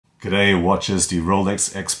G'day watchers, the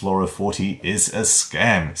ROLEX Explorer 40 is a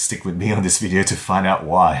scam. Stick with me on this video to find out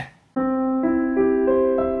why.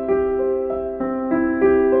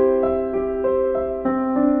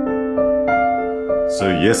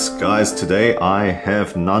 So yes guys, today I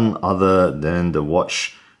have none other than the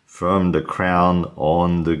watch from the crown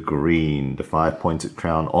on the green, the 5-pointed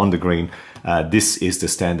crown on the green. This is the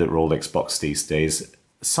standard Rolex box these days.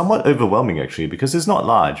 Somewhat overwhelming actually, because it's not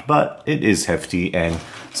large, but it is hefty, and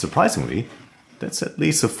surprisingly, that's at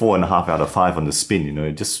least a 4.5 out of 5 on the spin, you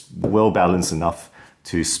know, just well balanced enough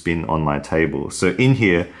to spin on my table. So in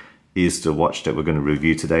here is the watch that we're going to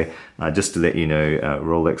review today. Just to let you know,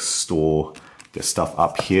 Rolex store the stuff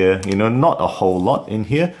up here, you know, not a whole lot in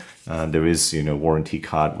here. There is, you know, warranty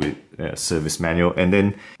card with service manual, and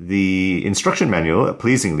then the instruction manual,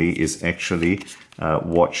 pleasingly, is actually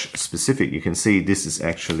watch specific. You can see this is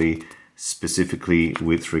actually specifically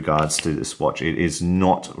with regards to this watch. It is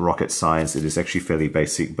not rocket science. It is actually fairly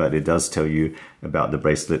basic, but it does tell you about the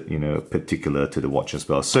bracelet, you know, particular to the watch as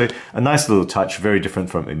well. So a nice little touch, very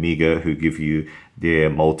different from Omega, who give you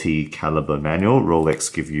their multi-caliber manual.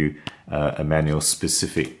 Rolex give you a manual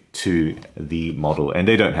specific to the model, and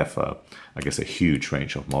they don't have I guess a huge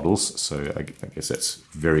range of models, so I guess that's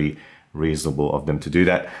very reasonable of them to do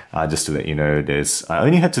that. Just to let you know, I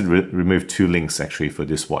only had to remove 2 links actually for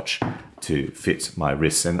this watch to fit my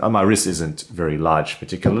wrist, and my wrist isn't very large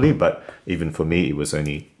particularly, but even for me it was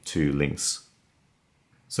only 2 links.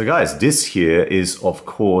 So guys, this here is of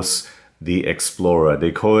course the Explorer.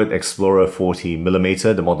 They call it Explorer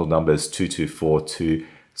 40mm. The model number is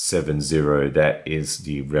 224270. That is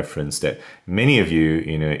the reference that many of you,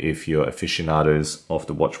 you know, if you're aficionados of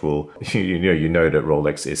the watch, will you know that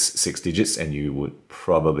Rolex is 6 digits, and you would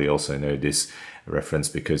probably also know this reference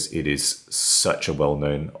because it is such a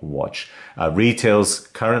well-known watch. Retails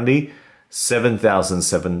currently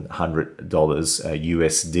 $7,700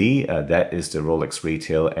 USD. That is the Rolex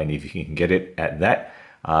retail, and if you can get it at that,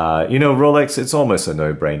 you know, Rolex, it's almost a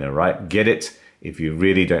no-brainer, right? Get it. If you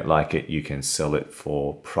really don't like it, you can sell it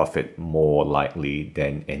for profit more likely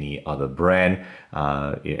than any other brand.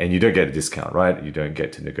 And you don't get a discount, right? You don't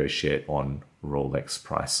get to negotiate on Rolex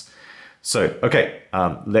price. So, okay,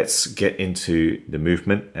 let's get into the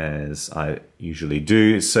movement as I usually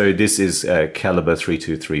do. So this is Calibre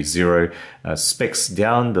 3230, specs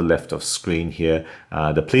down the left of screen here.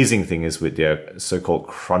 The pleasing thing is with their so-called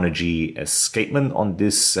chronology escapement on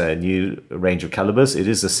this new range of calibers, it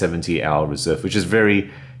is a 70-hour reserve, which is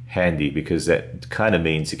very handy because that kind of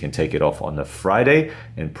means you can take it off on a Friday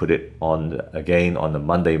and put it on again on a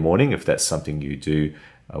Monday morning if that's something you do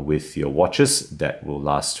with your watches that will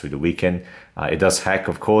last through the weekend. It does hack,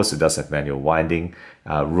 of course. It does have manual winding.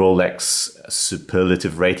 Rolex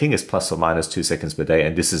superlative rating is plus or minus 2 seconds per day,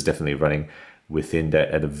 and this is definitely running within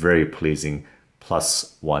that at a very pleasing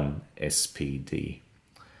 +1 SPD.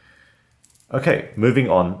 Okay, moving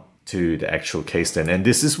on to the actual case then, and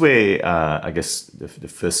this is where I guess the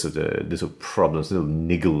first of the little problems, little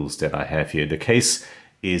niggles that I have here. The case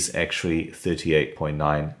is actually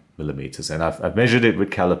 38.9 millimeters, and I've measured it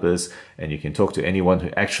with calipers, and you can talk to anyone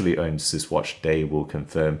who actually owns this watch. They will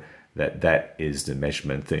confirm that that is the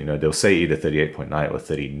measurement. You know, they'll say either 38.9 or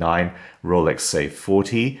 39. Rolex say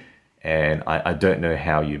 40, and I don't know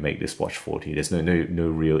how you make this watch 40. There's no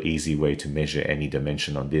real easy way to measure any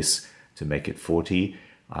dimension on this to make it 40,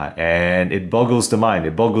 and it boggles the mind.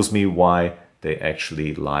 It boggles me why they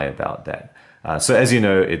actually lie about that. So as you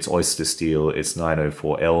know, it's oyster steel, it's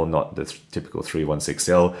 904L, not the typical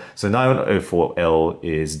 316L. So 904L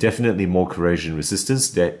is definitely more corrosion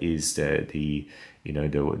resistance. That is the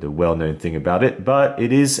well-known thing about it, but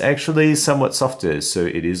it is actually somewhat softer, so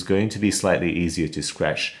it is going to be slightly easier to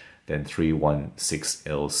scratch than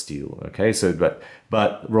 316L steel. Okay, so but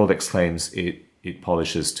Rolex claims it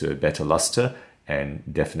polishes to a better luster and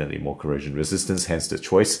definitely more corrosion resistance, hence the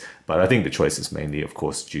choice. But I think the choice is mainly, of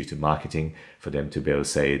course, due to marketing, for them to be able to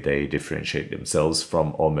say they differentiate themselves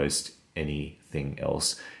from almost anything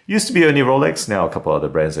else. Used to be only Rolex, now a couple other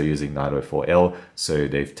brands are using 904L, so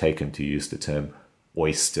they've taken to use the term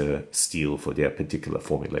oyster steel for their particular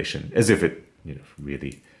formulation, as if it, you know,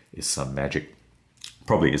 really is some magic.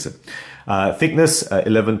 Probably isn't. Thickness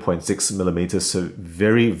 11.6 millimeters, so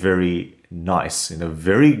very, very nice, in a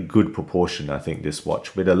very good proportion, I think, this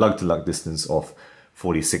watch, with a lug-to-lug distance of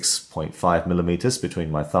 46.5 millimeters between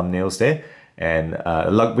my thumbnails there, and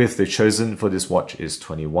lug width they've chosen for this watch is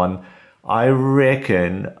 21. I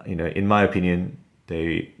reckon, you know, in my opinion,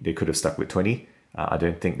 they could have stuck with 20. I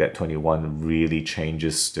don't think that 21 really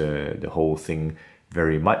changes the whole thing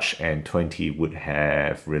very much, and 20 would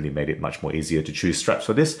have really made it much more easier to choose straps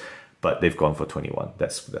for this. but they've gone for 21.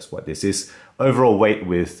 That's what this is. Overall weight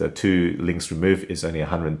with 2 links removed is only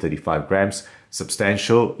 135 grams.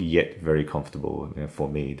 Substantial, yet very comfortable, for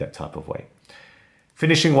me, that type of weight.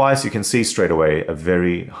 Finishing wise, you can see straight away a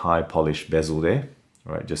very high polished bezel there,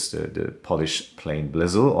 right? Just the polished plain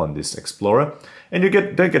bezel on this Explorer. And you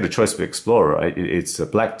don't get a choice with Explorer, right? It's a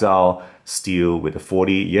black dial steel with a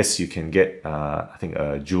 40. Yes, you can get, I think,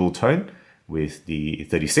 a dual tone with the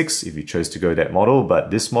 36 if you chose to go that model. But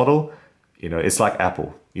this model, it's like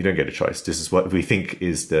Apple. You don't get a choice. This is what we think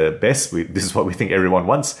is the best. This is what we think everyone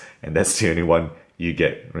wants. And that's the only one you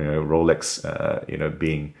get, Rolex,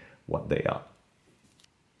 being what they are.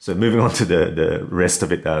 So moving on to the rest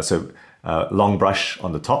of it. Long brush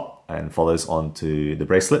on the top and follows on to the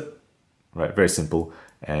bracelet, right? Very simple.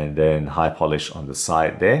 And then high polish on the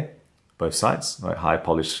side there, both sides, right? High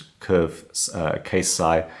polish curve case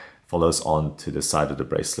side follows on to the side of the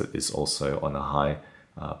bracelet is also on a high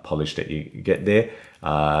polish that you get there.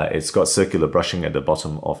 It's got circular brushing at the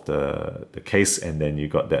bottom of the case, and then you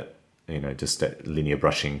got that, just that linear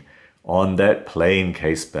brushing on that plain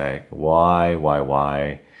case back.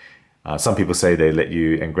 Why? Some people say they let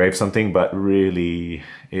you engrave something, but really,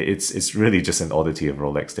 it's really just an oddity of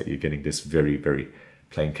Rolex that you're getting this very, very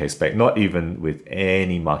plain case back, not even with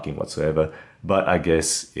any marking whatsoever, but I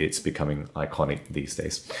guess it's becoming iconic these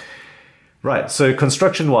days. Right, so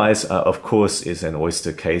construction-wise, of course, is an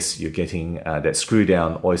Oyster case. You're getting that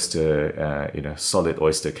screw-down Oyster, solid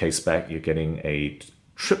Oyster case back. You're getting a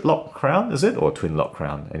trip-lock crown, is it? Or twin-lock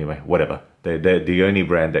crown? Anyway, whatever. They're the only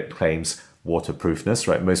brand that claims waterproofness,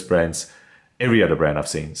 right? Most brands, every other brand I've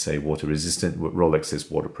seen, say water-resistant. Rolex is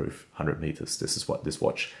waterproof, 100 meters. This is what this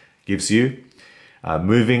watch gives you.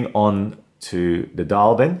 Moving on to the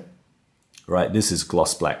dial then. Right, this is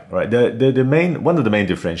gloss black. Right, one of the main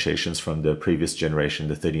differentiations from the previous generation,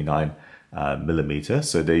 the 39 millimeter.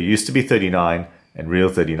 So there used to be 39 and real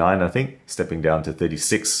 39, I think, stepping down to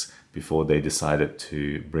 36 before they decided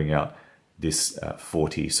to bring out this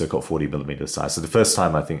 40, so-called 40 millimeter size. So the first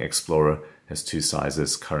time I think Explorer has 2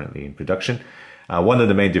 sizes currently in production. One of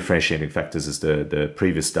the main differentiating factors is the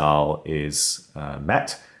previous dial is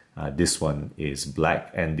matte. This one is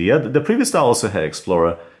black, and the previous dial also had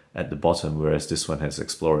Explorer at the bottom, whereas this one has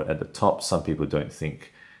Explorer at the top. Some people don't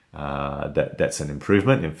think that's an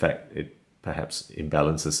improvement. In fact, it perhaps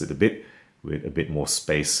imbalances it a bit with a bit more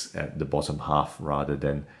space at the bottom half rather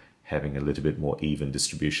than having a little bit more even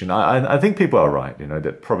distribution. I think people are right,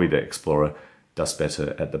 that probably the Explorer does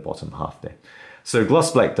better at the bottom half there. So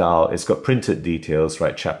gloss black dial, it's got printed details,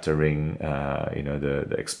 right? Chapter ring,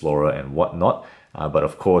 the Explorer and whatnot. But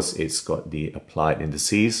of course, it's got the applied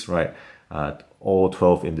indices, right? All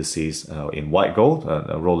 12 indices in white gold.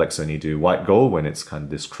 Rolex only do white gold when it's kind of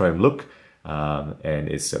this chrome look. And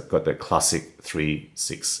it's got the classic 3,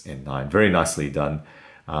 6, and 9. Very nicely done.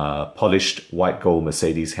 Polished white gold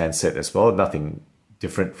Mercedes handset as well. Nothing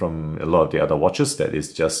different from a lot of the other watches. That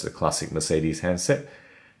is just a classic Mercedes handset.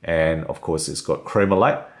 And of course, it's got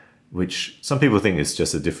Chromolite, which some people think is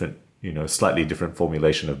just a different, slightly different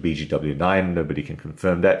formulation of BGW9. Nobody can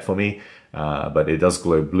confirm that for me. But it does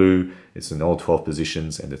glow blue. It's in all 12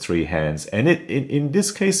 positions and the 3 hands. And in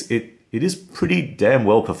this case, it is pretty damn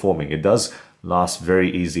well performing. It does last very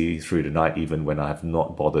easy through the night, even when I have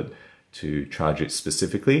not bothered to charge it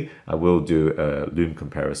specifically. I will do a Lume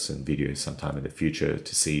comparison video sometime in the future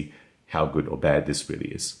to see how good or bad this really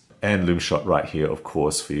is. And Lume shot right here, of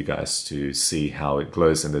course, for you guys to see how it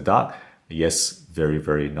glows in the dark. Yes, very,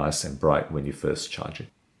 very nice and bright when you first charge it.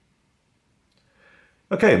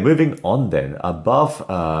 Okay, moving on then. Above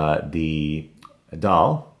the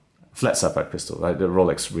dial, flat sapphire crystal. Right? The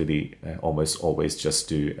Rolex really almost always just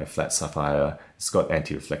do a flat sapphire. It's got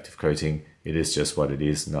anti-reflective coating. It is just what it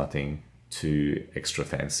is, nothing too extra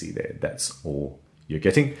fancy there. That's all you're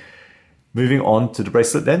getting. Moving on to the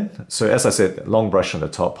bracelet then. So as I said, long brush on the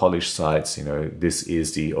top, polished sides. This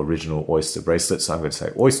is the original Oyster bracelet. So I'm going to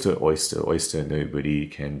say Oyster, Oyster, Oyster. Nobody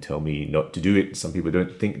can tell me not to do it. Some people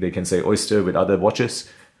don't think they can say Oyster with other watches.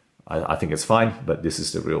 I think it's fine, but this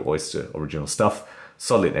is the real Oyster original stuff.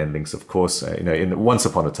 Solid end links, of course. Once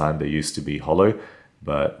upon a time, they used to be hollow,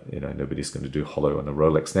 but nobody's going to do hollow on a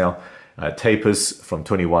Rolex now. Tapers from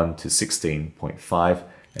 21 to 16.5.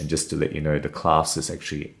 And just to let you know, the clasp is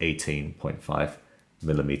actually 18.5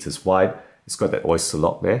 millimeters wide. It's got that Oyster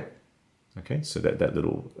lock there. Okay, so that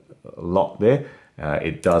little lock there.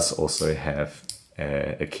 It does also have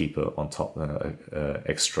a keeper on top,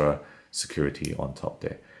 extra security on top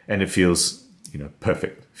there. And it feels,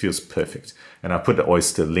 perfect. Feels perfect. And I put the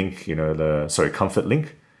Oyster link, comfort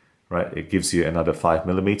link, right? It gives you another 5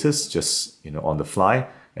 millimeters just, on the fly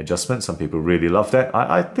adjustment. Some people really love that.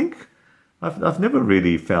 I think I've never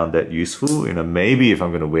really found that useful. You know, maybe if I'm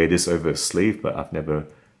going to wear this over a sleeve, but I've never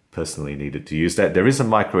personally needed to use that. There is a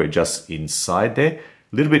micro adjust inside there.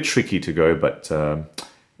 A little bit tricky to go, but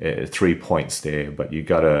 3 points there. But you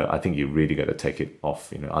gotta, I think you really gotta take it off.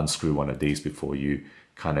 You know, unscrew one of these before you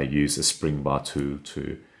kind of use a spring bar tool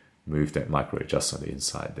to move that micro adjust on the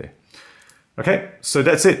inside there. Okay, so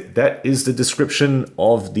that's it. That is the description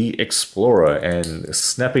of the Explorer, and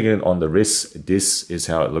snapping it on the wrist, this is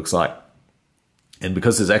how it looks like. And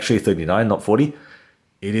because it's actually 39, not 40,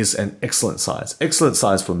 it is an excellent size. Excellent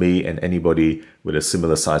size for me and anybody with a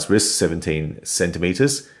similar size wrist, 17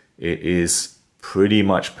 centimeters. It is pretty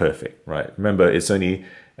much perfect, right? Remember, it's only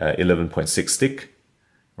 11.6 thick,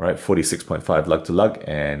 right? 46.5 lug to lug,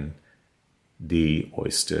 and the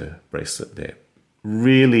oyster bracelet there.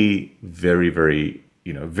 Really very, very,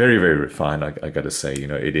 you know, very, very refined. I gotta say, you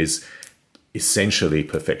know, it is essentially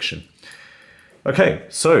perfection. Okay,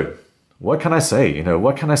 so what can I say? You know,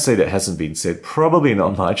 what can I say that hasn't been said? Probably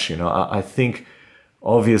not much. You know, I think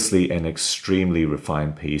obviously an extremely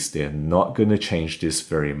refined piece. They're not going to change this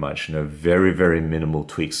very much. You know, very, very minimal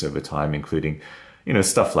tweaks over time, including, you know,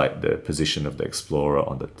 stuff like the position of the Explorer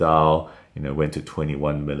on the dial. You know, went to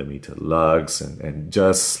 21mm lugs and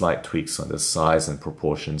just slight tweaks on the size and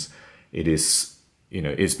proportions. It is, you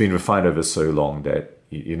know, it's been refined over so long that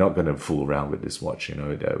you're not going to fool around with this watch, you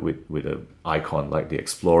know, with an icon like the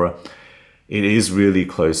Explorer. It is really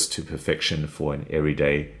close to perfection for an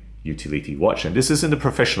everyday utility watch. And this is in the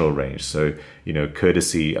professional range. So, you know,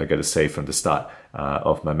 courtesy, I got to say from the start,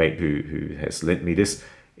 of my mate who has lent me this.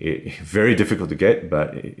 Very difficult to get,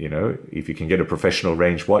 but, you know, if you can get a professional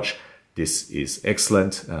range watch, this is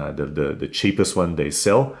excellent. The cheapest one they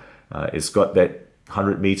sell, it's got that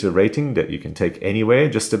 100-meter rating that you can take anywhere,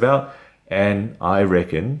 just about. And I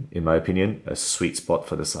reckon, in my opinion, a sweet spot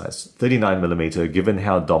for the size. 39mm, given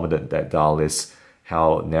how dominant that dial is,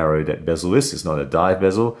 how narrow that bezel is. It's not a dive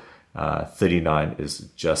bezel. 39 is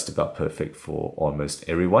just about perfect for almost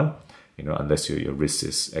everyone, you know, unless your wrist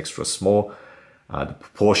is extra small. The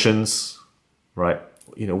proportions, right?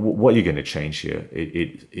 You know, what you're going to change here?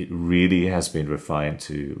 It really has been refined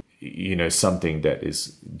to, you know, something that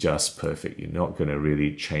is just perfect. You're not going to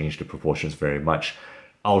really change the proportions very much.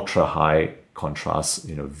 Ultra high contrast,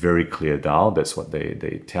 you know, very clear dial. That's what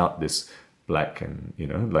they tout, this black and, you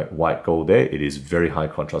know, like white gold there. It is very high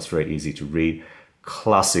contrast, very easy to read.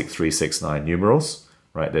 Classic 369 numerals,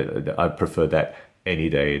 right? I prefer that any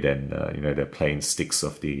day than, you know, the plain sticks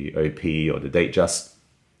of the OP or the date just.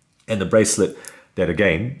 And the bracelet, that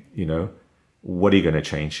again, you know, what are you going to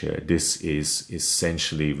change here? This is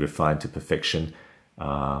essentially refined to perfection.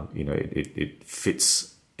 You know, it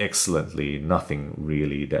fits excellently. Nothing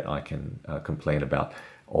really that I can complain about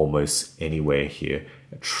almost anywhere here.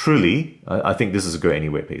 Truly, I think this is a go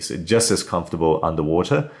anywhere piece. It's just as comfortable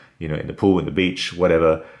underwater, you know, in the pool, in the beach,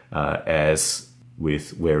 whatever, as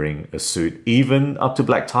with wearing a suit, even up to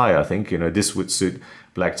black tie. I think, you know, this would suit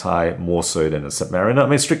black tie more so than a Submariner. I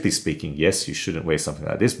mean, strictly speaking, yes, you shouldn't wear something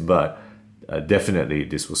like this, but definitely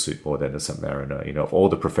this will suit more than a Submariner. You know, of all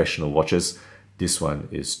the professional watches, this one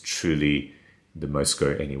is truly the most go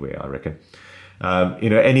anywhere, I reckon. You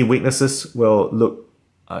know, any weaknesses? Well, look,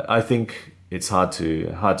 I think it's hard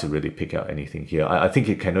to really pick out anything here. I think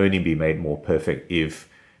it can only be made more perfect if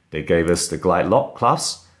they gave us the glide lock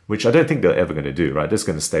clasp, which I don't think they're ever going to do, right? They're just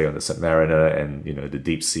going to stay on the Submariner and, you know, the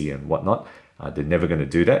deep sea and whatnot. They're never going to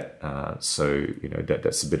do that. So, you know,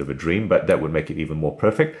 that's a bit of a dream, but that would make it even more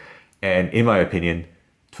perfect. And in my opinion,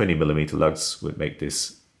 20mm lugs would make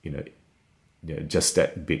this, you know, just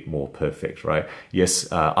that bit more perfect, right?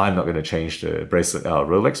 Yes, I'm not going to change the bracelet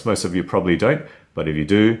Rolex. Most of you probably don't, but if you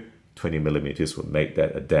do, 20mm will make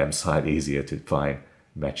that a damn sight easier to find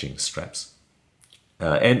matching straps.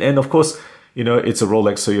 And of course, you know, it's a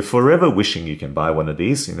Rolex, so you're forever wishing you can buy one of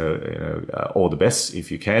these. You know, all the best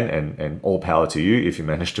if you can, and all power to you if you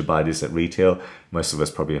manage to buy this at retail. Most of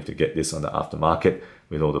us probably have to get this on the aftermarket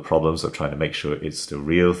with all the problems of trying to make sure it's the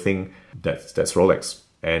real thing. That's Rolex.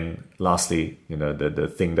 And lastly, you know, the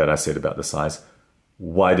thing that I said about the size,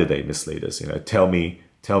 why did they mislead us? You know, tell me,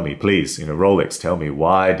 please, you know, Rolex, tell me,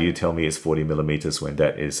 why do you tell me it's 40mm when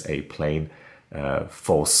that is a plain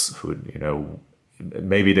falsehood? You know,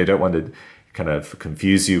 maybe they don't want to kind of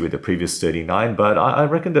confuse you with the previous 39, but I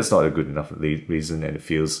reckon that's not a good enough reason, and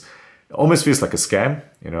it almost feels like a scam.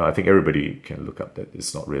 You know, I think everybody can look up that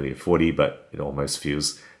it's not really a 40, but it almost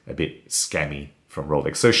feels a bit scammy from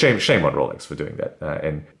Rolex. So shame on Rolex for doing that.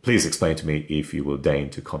 And please explain to me if you will deign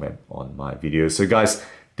to comment on my video. So guys,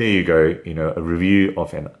 there you go, you know, a review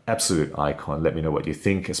of an absolute icon. Let me know what you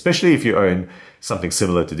think, especially if you own something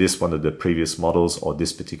similar to this, one of the previous models or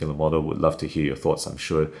this particular model. Would love to hear your thoughts. I'm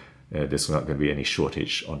sure there's not going to be any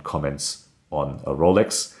shortage on comments on a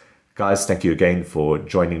Rolex. Guys, thank you again for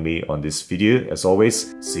joining me on this video. As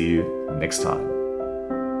always, see you next time.